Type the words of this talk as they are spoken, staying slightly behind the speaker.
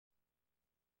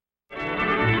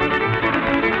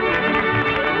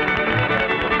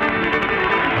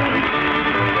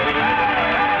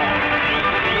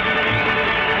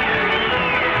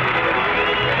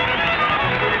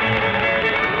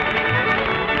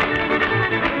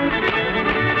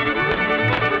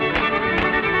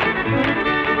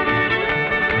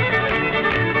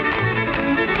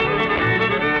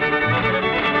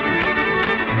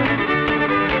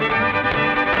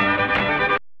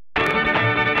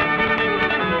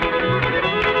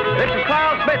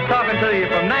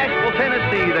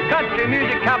country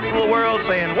music capital of the world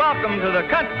saying welcome to the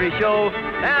country show.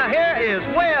 Now here is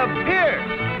Webb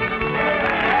Pierce.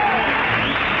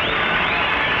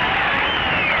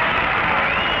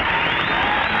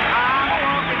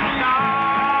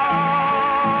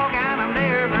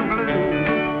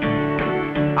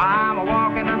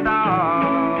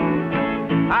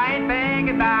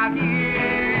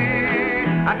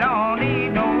 I don't need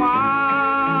no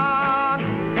one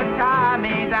to tie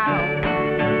me down.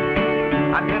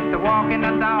 I'm just a walking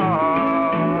the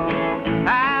dog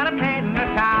and a painting the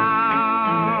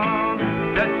town.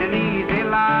 Such an easy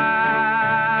life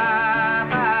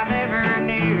I never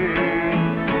knew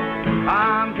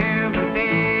until the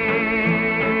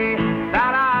day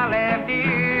that I left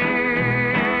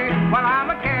you. Well, I'm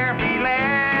a carefree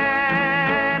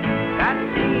lad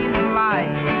that's seen the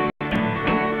light.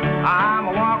 I'm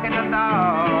a walking the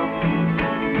dog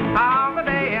all the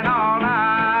day and all night.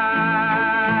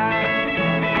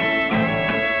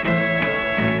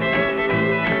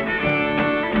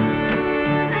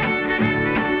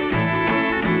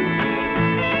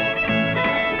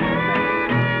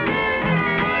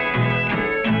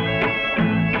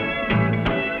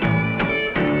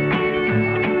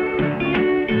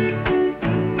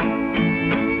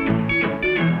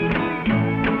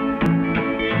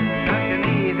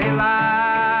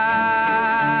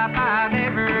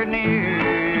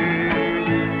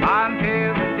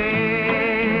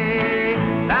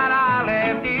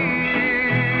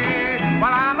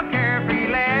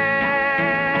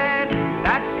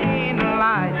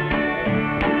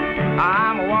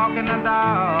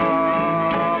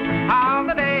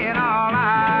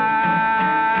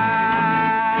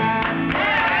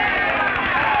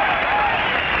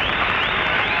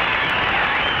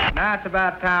 Now it's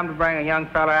about time to bring a young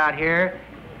fella out here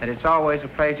that it's always a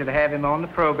pleasure to have him on the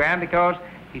program because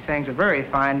he sings a very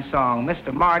fine song.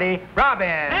 Mr. Marty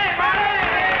Robbins. Hey, Marty!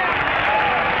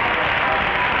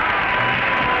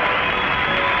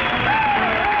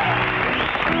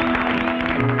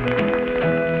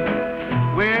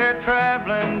 We're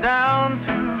traveling down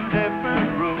two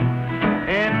different roads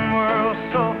in worlds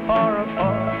so far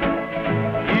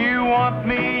apart. You want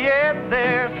me, yet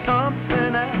there's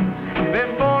something else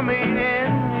before me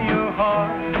in your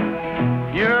heart.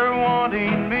 You're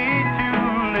wanting me to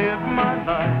live my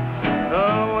life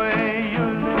the way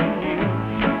you're living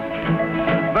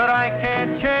yours. But I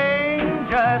can't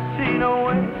change, I see no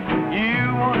way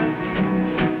you want it.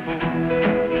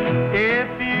 If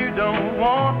you don't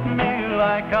want me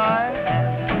like I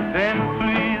am, then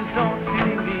please don't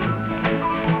pity me.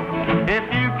 If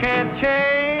you can't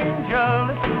change a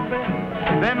little bit,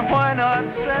 then why not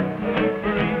set me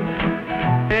free?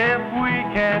 If we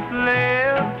can't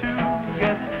live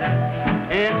together,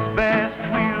 it's best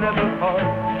we live apart.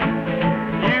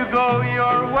 You go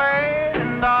your way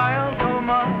and I'll go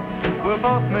mine. We'll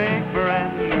both make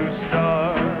brand new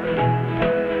stars.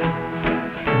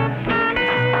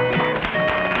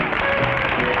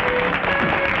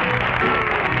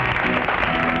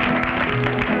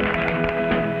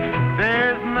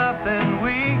 There's nothing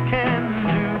we can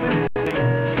do.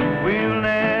 We'll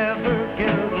never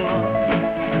get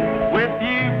along. With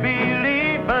you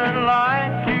believing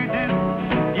like you do,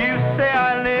 you say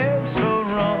I live so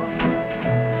wrong.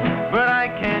 But I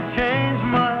can't change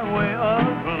my way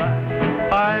of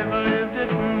life. I've lived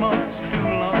it much too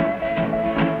long.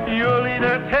 You'll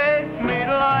either take me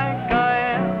like I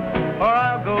am, or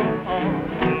I'll go on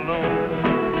alone.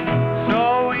 So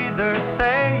either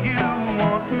say you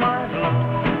want my love,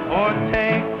 or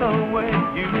take the way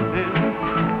you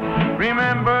live.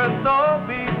 Remember though,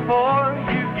 before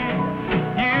you give,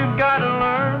 you've got to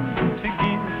learn to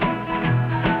give.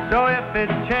 So if it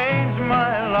changed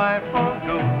my life or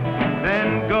go,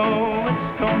 then go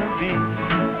it's gonna be.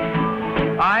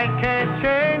 I can't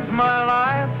change my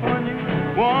life when you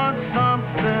want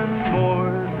something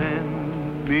more than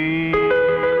me.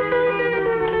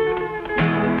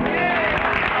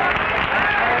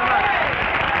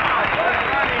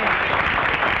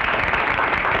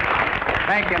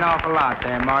 Thank you an awful lot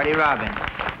there, Marty Robbins.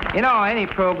 You know, any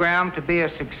program to be a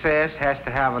success has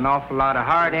to have an awful lot of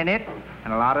heart in it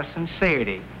and a lot of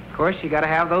sincerity. Of course, you got to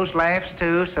have those laughs,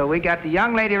 too, so we got the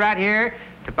young lady right here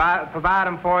to provide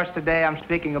them for us today. I'm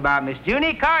speaking about Miss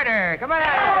Junie Carter. Come on out.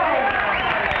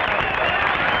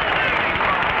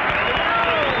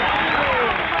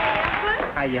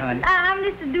 How you, honey? I'm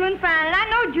just doing fine, and I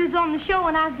know you was on the show,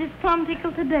 and I was just plumb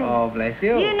tickled today. Oh, bless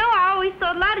you. You know, I always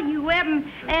thought a lot of you, Webb,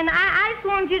 and I just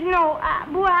wanted you to know,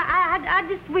 boy, I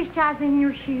just wished I was in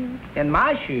your shoes. In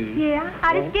my shoes? Yeah,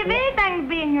 I'd just give anything to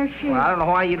be in your shoes. Well, I don't know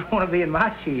why you don't want to be in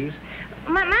my shoes.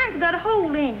 Mine's got a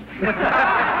hole in it.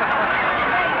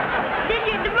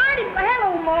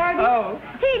 Marty. Oh.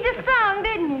 He just sung,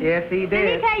 didn't he? Yes, he Did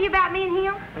did. he tell you about me and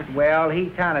him? Well, he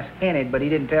kind of hinted, but he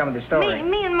didn't tell me the story.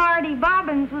 Me and Marty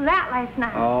Bobbins was out last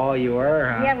night. Oh, you were,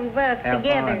 huh? Yeah, we was Have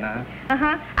together. fun, huh?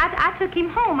 Uh-huh. I took him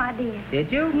home, I did.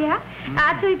 Did you? Yeah.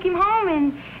 I took him home,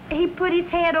 and he put his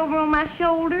head over on my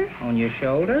shoulder. On your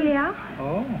shoulder? Yeah.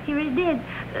 Oh. He really did.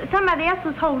 Somebody else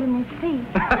was holding his feet.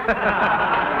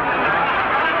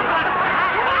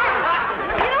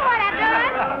 You know what I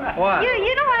done? What?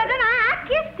 You know what I done? I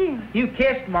kissed him. You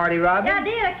kissed Marty Robbins? Yeah, I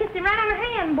did. I kissed him right on the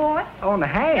hand, boy. On the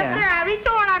hand? Yes, sir. I reached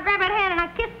over and I grabbed that hand and I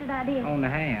kissed it, I did. On the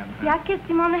hand. Yeah, I kissed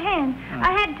him on the hand.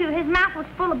 I had to. His mouth was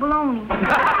full of baloney.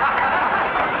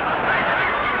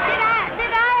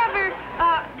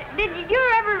 Did you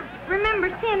ever remember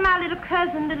seeing my little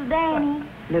cousin, little Danny?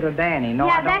 Little Danny? No,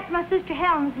 yeah, I don't. that's my sister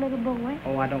Helen's little boy.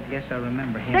 Oh, I don't guess I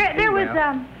remember him. There was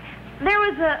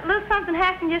a little something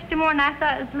happened yesterday morning. I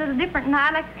thought it was a little different, and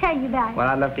I'd like to tell you about it. Well,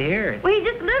 I'd love to hear it. Well, he's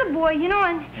just a little boy, you know,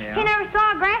 and Yeah. he never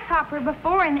saw a grasshopper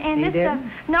before, and He this didn't?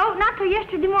 no, not till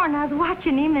yesterday morning. I was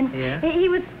watching him, and Yeah. he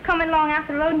was coming along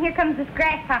after the road, and here comes this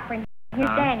grasshopper, and here's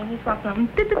Danny. He's walking along.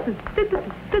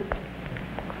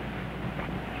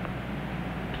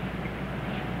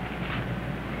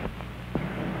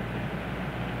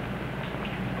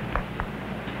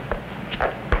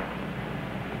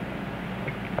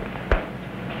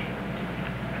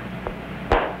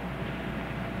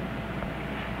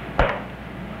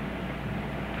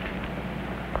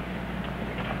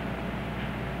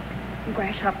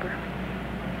 Grasshopper.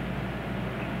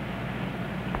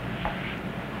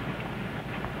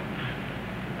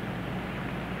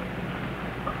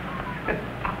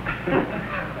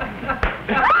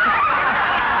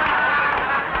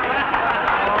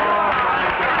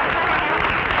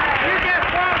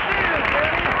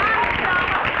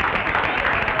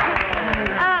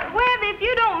 Webb, if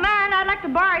you don't mind, I'd like to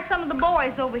borrow some of the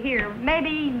boys over here.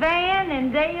 Maybe Van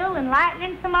and Dale and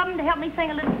Lightning, some of them, to help me sing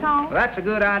a little song. Well, that's a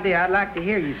good idea. I'd like to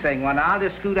hear you sing one. I'll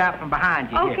just scoot out from behind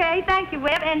you here. Okay, thank you,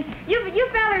 Webb. And you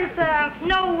fellers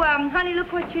know, Honey,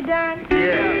 Look What You Done?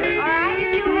 Yeah. All right,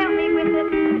 if you help me with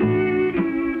it.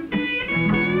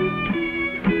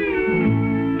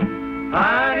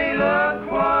 Honey,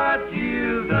 look what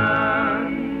you've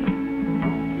done.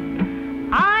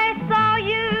 I saw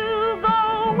you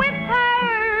go with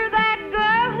her, that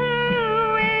girl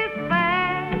who is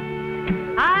fair.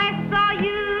 I saw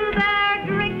you there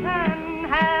drinking,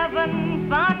 having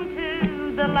fun to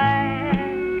the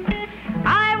last.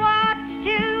 I watched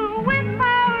you with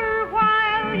her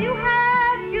while you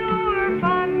had your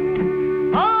fun.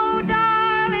 Oh,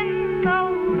 darling,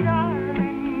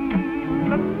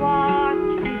 look what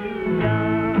you've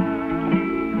done.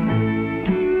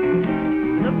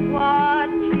 Look what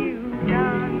you've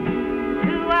done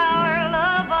to our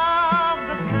love of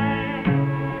the past.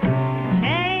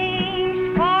 Changed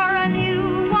for a new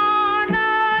one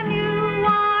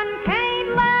can't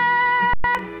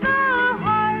last. The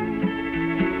heart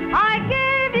I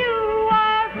gave you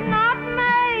was not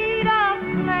made of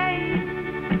clay.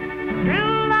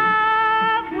 True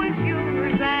love was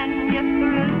yours and you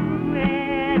threw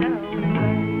it away.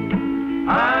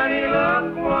 Honey, look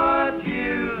what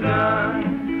you've done.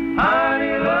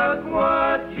 Honey, look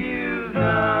what you've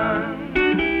done.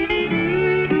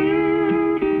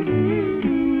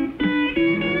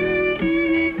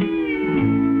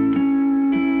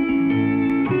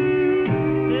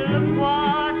 Look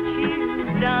what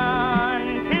you've done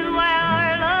to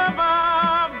our love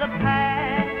of the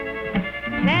past.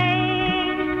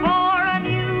 Changed for a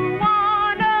new one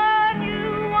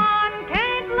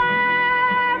can't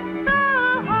last. The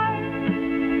heart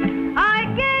I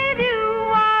gave you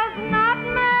was not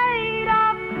made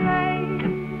of clay.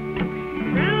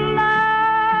 True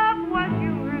love was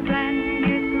yours and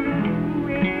you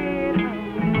threw it away.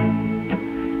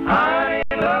 Honey,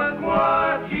 look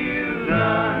what you've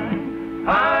done.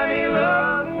 Honey,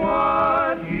 look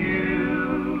what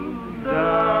you've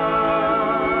done.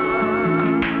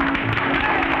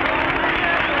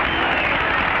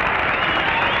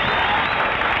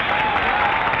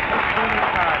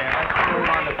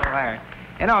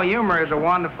 You know, humor is a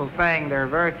wonderful thing. There are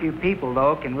very few people,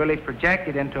 though, can really project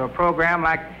it into a program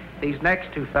like these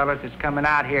next two fellas that's coming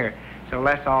out here. So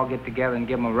let's all get together and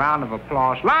give them a round of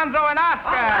applause. Lonzo and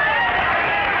Oscar!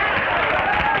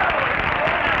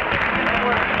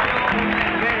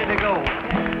 Ready to go.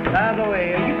 Lonzo,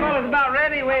 you fellas about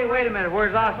ready? Wait a minute.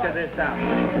 Where's Oscar this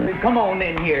time? Come on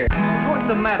in here. What's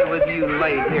the matter with you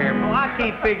late here? Well, I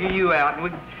can't figure you out.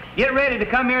 We get ready to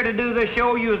come here to do this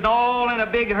show. You was all in a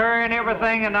big hurry and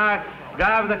everything, and I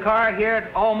Drive the car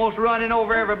here, almost running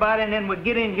over everybody, and then we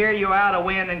get in here, you're out of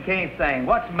wind and can't sing.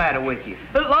 What's the matter with you?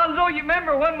 Lonzo, you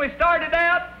remember when we started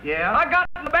out? Yeah? I got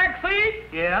in the back seat.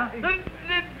 Yeah?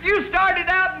 You started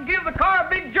out and give the car a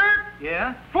big jerk.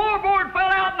 Yeah? Floorboard fell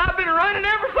out, and I've been running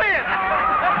ever since.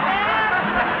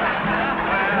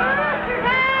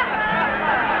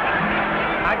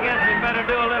 I guess we better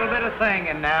do a little bit of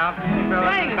singing now.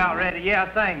 Singing? About ready.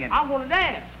 Yeah, singing. I want to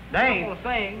dance. Dance? I want to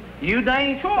sing. You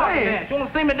dance? Sure, I can dance. You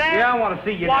want to see me dance? Yeah, I want to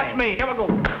see you Watch dance. me. Here we go.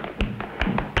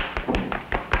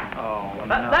 Oh, no.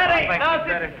 That ain't I think nothing.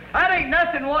 better- That ain't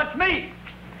nothing. Watch me.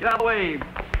 Get out of the way.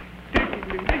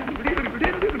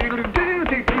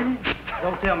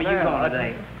 Don't tell me you're going to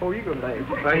dance. Oh, you gonna dance?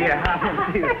 Well, yeah, I want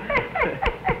to see it.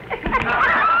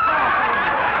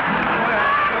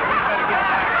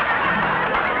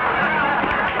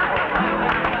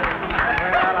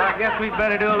 Well, I guess we'd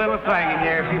better do a little singing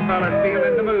here if you fellas feel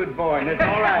in the mood for it. It's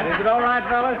all right. Is it all right,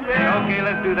 fellas? Okay,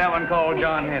 let's do that one called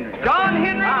John Henry. John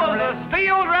Henry was a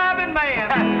steel driving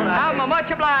man. I'm much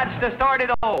obliged to start it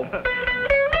off.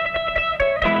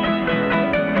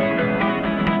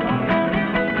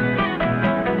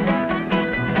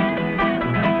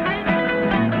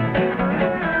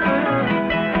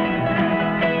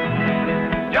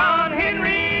 John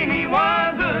Henry, he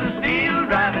was a steel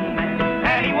driving man,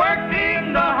 and he worked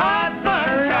in the hot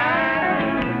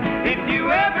sunshine. If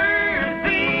you ever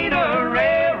seen a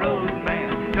railroad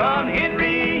man, John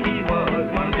Henry, he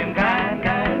was one of them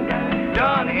kind.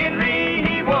 John Henry,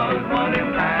 he was one of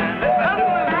them kind.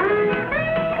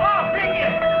 Oh, bring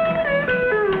it.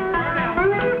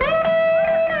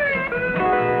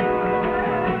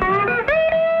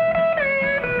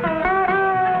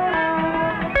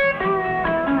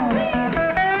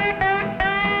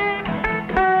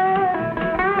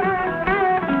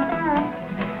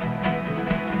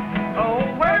 Oh,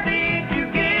 where did you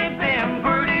get them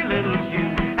pretty little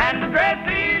shoes and the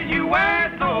dresses you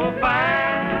wear so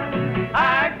fine?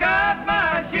 I got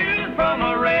my shoes from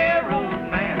a railroad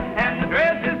man and the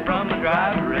dresses from the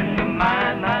driver in the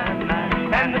mine.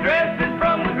 And the dresses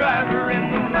from the driver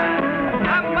in the mine.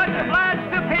 I'm much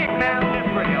obliged to pick now. Just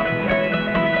for you.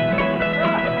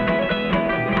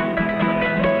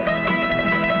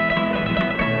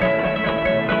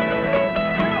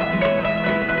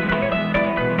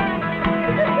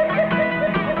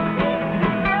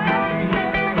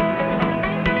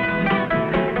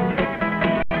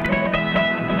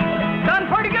 Done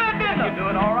pretty good, didn't I? You're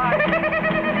doing all right.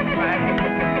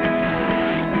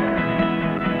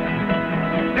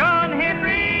 John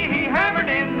Henry, he hammered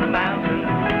in the mountains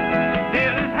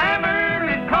till his hammer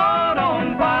is caught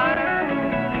on fire.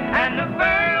 And the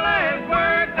very last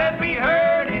word that we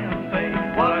heard him say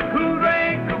was, "Who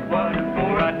drank the water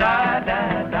before I die,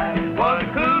 die, die?" Was,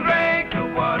 "Who drank the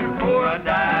water before I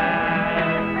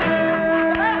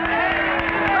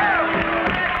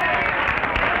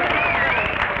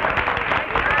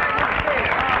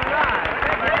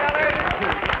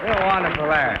Real wonderful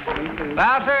there.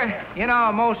 Bowser, you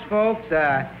know, most folks,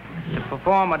 to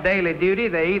perform a daily duty,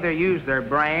 they either use their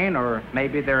brain or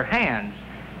maybe their hands.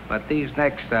 But these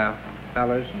next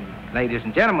fellas and ladies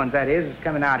and gentlemen, that is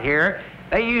coming out here,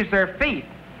 they use their feet.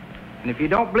 And if you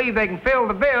don't believe they can fill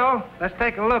the bill, let's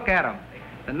take a look at them.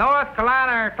 The North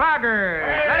Carolina Cloggers.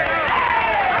 Let it go.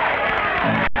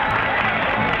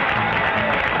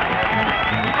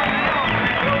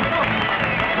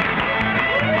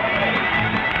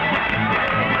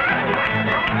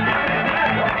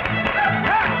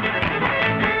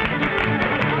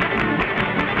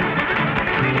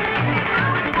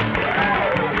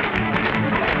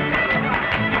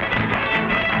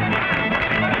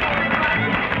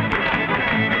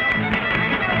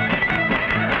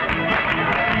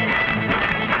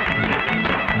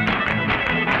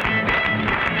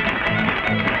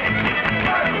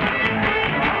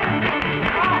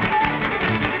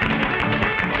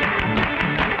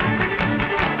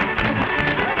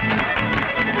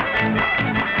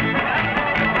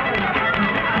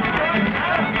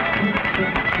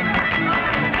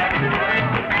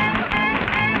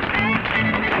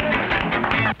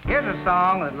 Here's a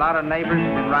song that a lot of neighbors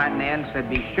have been writing in, said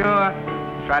be sure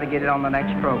to try to get it on the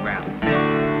next program.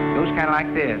 It goes kind of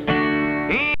like this.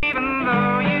 Even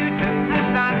though you took the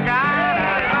sunshine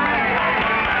out of my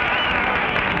eyes,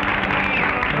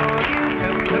 even though you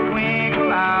took the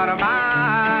twinkle out of my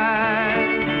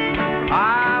eyes,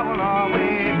 I will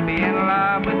always be in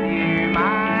love with you,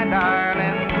 my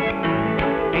darling.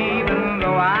 Even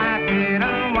though I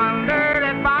didn't wonder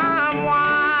if I'm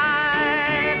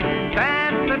wise,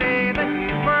 since the day that you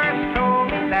first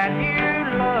told me that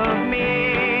you loved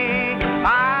me,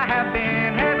 I have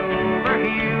been head over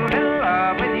heels in love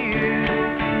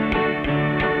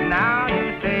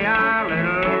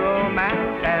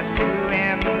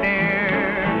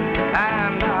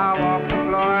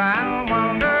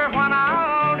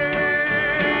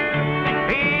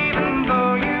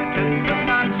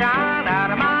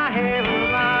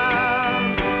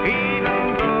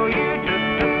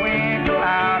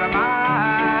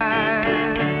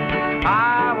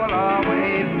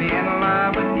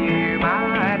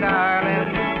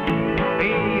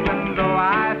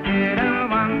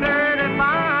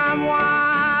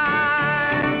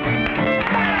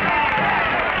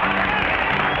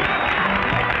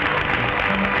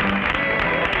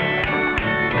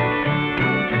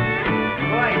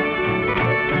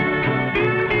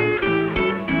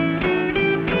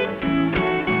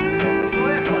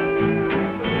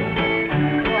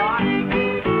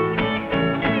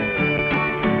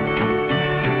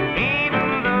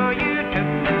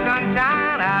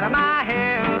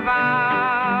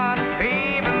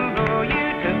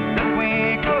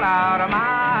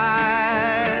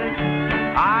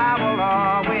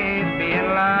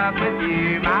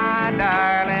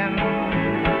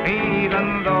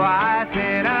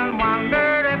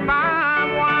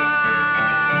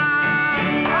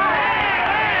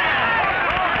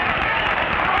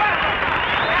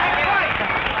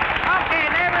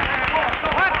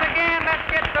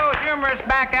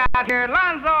Mr.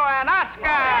 Lonzo and Oscar.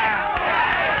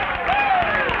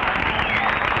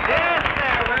 Yes,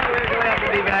 sir. Well, we're glad to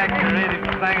be back and ready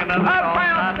to sing another song.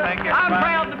 I'm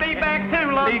proud to be back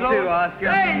too, Lonzo. Me too, Oscar.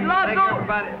 Hey, Thank Lonzo,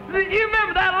 everybody. you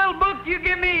remember that little book you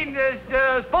give me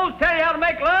supposed to tell you how to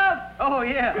make love? Oh,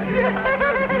 yeah. Yeah,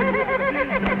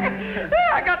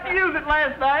 I got to use it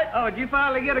last night. Oh, did you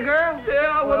finally get a girl?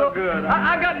 Yeah, Well, good.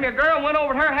 I got me a girl and went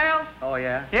over to her house. Oh,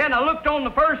 yeah? Yeah, and I looked on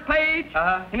the first page,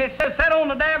 Uh-huh. and it said sat on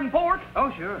the Davenport.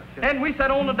 Oh, sure. And we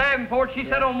sat on the Davenport. She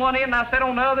sat on one end, and I sat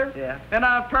on the other. Yeah. Then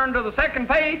I turned to the second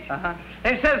page, Uh-huh.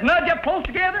 and it says nudge up close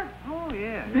together. Oh,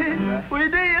 yeah. We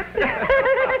did.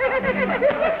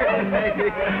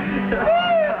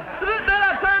 Then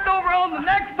I turned over on the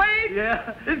next page.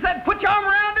 Yeah. It said put your arm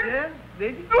around her. Yeah?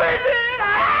 Did you? We did.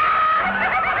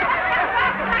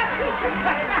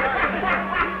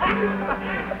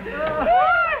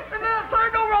 And then I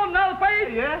turned over on another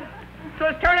page. Yeah? So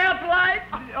it's turn out the light.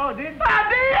 Oh, did you? I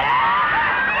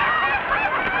did.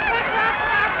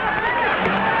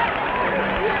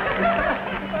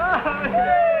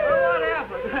 What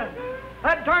happened? I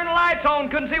had to turn the lights on,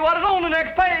 couldn't see what was on the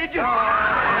next page.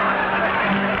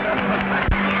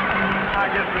 I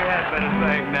guess we had better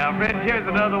sing now. Friends, here's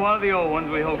another one of the old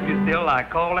ones we hope you still like.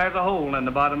 Call There's a Hole in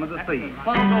the Bottom of the Sea.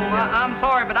 I'm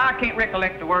sorry, but I can't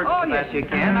recollect the words Oh, to yes, that. you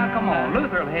can. Now, come on.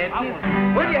 Luther will help you.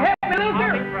 Will you help me,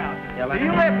 Luther? Yeah,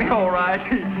 You let me, all right.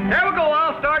 There we go.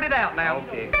 I'll start it out now.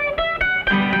 Okay.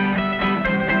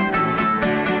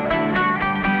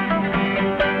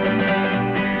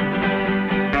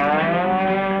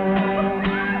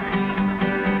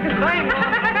 Sing.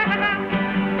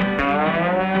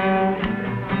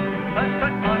 Let's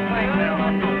put my thing down.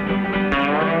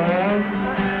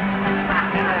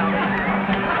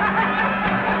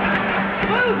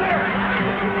 Luther!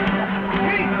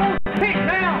 Hey, pick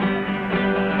now.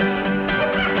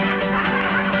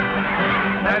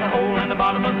 There's a hole in the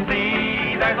bottom of the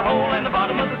sea. There's a hole in the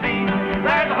bottom of the sea.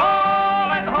 There's a hole,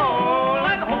 there's a hole,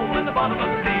 there's a hole in the bottom of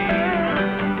the sea.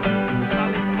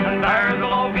 And there's a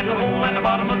log in the hole in the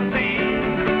bottom of the sea.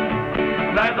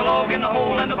 There's a log in the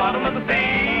hole in the bottom of the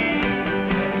sea.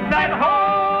 There's a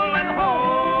hole, there's a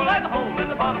hole, there's a hole in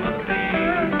the bottom of the sea.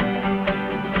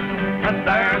 And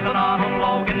there's an autumn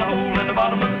log in the hole in the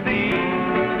bottom of the sea.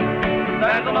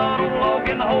 There's an autumn log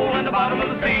in the hole in the bottom of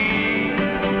the sea.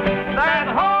 There's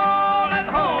a hole, there's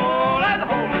a hole, there's a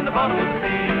hole in the bottom of the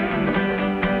sea.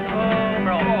 Oh,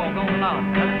 frog going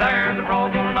on. And there's a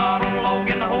frog on an autumn log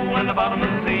in the hole in the bottom of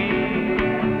the sea.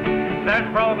 There's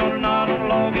a frog on an autumn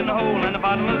log in the hole in the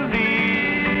bottom of the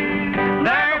sea.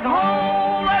 There's a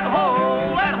hole, there's a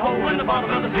hole, there's a hole in the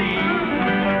bottom of the sea.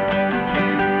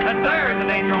 And there's a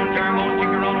danger on a germ, on a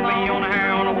chicken, on a bee, on a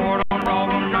hare, on a wart, on a frog,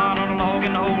 on a knot, on a log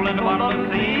in the hole in the bottom of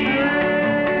the sea.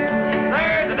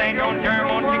 There's a danger on a germ,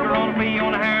 on a chicken, on a bee,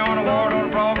 on a hare, on a wart, on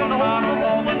a frog, on a knot, on a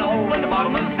log in the hole in the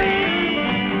bottom of the sea.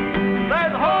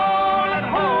 There's a hole, there's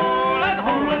a hole, there's a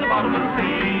hole in the bottom of the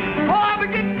sea. Oh, I'm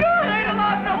getting good, ain't I,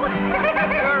 Lonzo?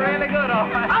 You're really good, all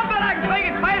right. I bet I can sing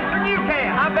it faster than you can.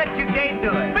 I bet you can't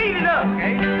do it. Speed it up.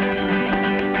 Okay.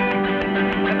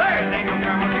 And there's a danger on a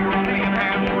germ, on a chicken, on a bee, on a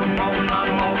hare, on a wart, on a frog, on a knot,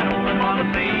 on a log in the hole in the bottom of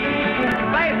the sea.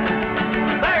 Faster.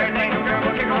 There's a danger on a germ, on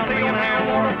a chicken, on a bee, on a hare, on a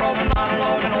wart, on a frog, on a knot, on a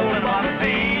log in the hole in the bottom of the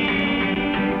sea.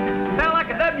 Sound like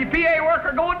a WPA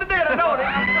worker going to dinner, don't it?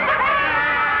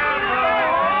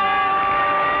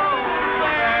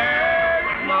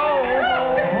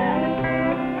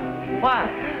 Why?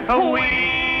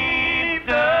 We've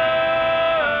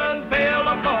done built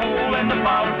a hole in the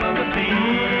bottom of the sea.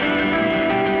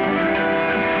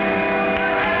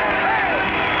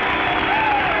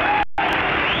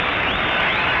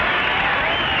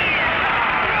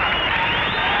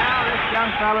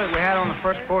 Young fellow that we had on the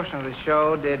first portion of the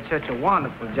show did such a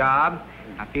wonderful job.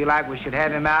 I feel like we should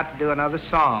have him out to do another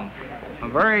song. A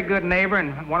very good neighbor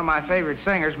and one of my favorite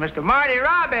singers, Mr. Marty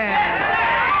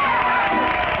Robbins.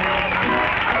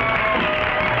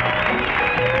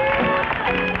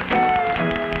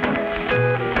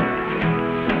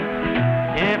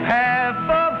 If half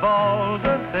of all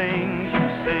the things you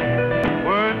say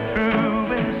were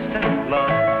true instead of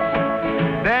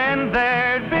lies, then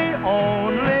there'd be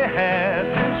only half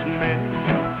as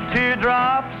many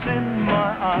teardrops in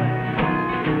my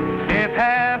eyes. If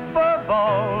half of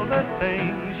all the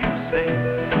things you say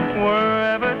were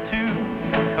ever to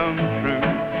come true,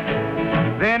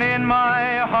 then in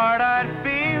my heart I'd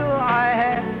feel I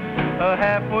had a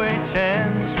halfway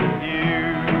chance with you.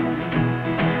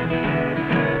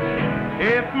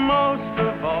 If most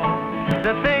of all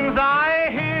the things I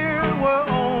hear were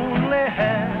only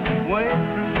halfway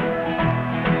through,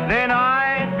 then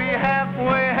I'd be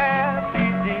halfway happy,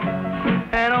 dear,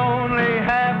 and only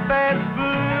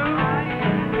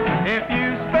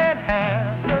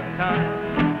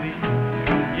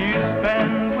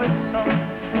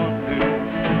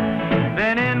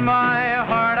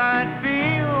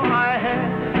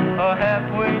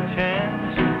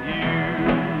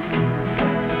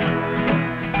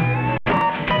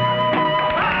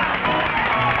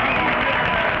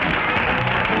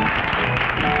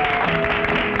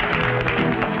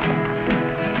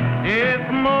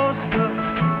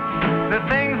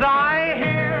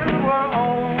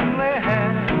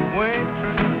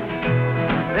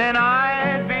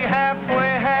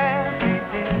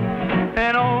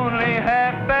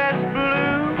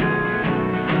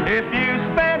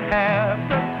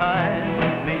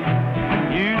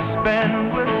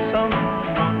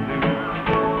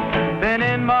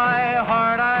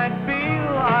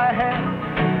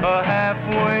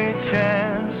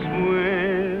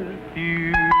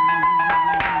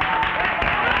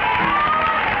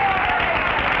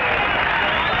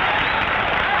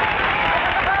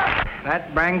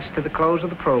that brings to the close of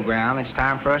the program. It's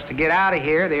time for us to get out of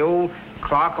here. The old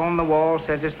clock on the wall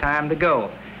says it's time to go.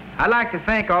 I'd like to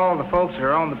thank all the folks that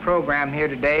are on the program here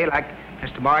today, like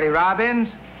Mr. Marty Robbins,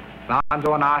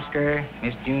 Lonzo and Oscar,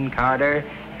 Miss June Carter,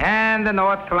 and the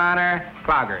North Carolina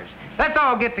Cloggers. Let's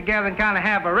all get together and kind of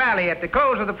have a rally at the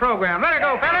close of the program. Let her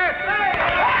go,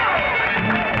 fellas!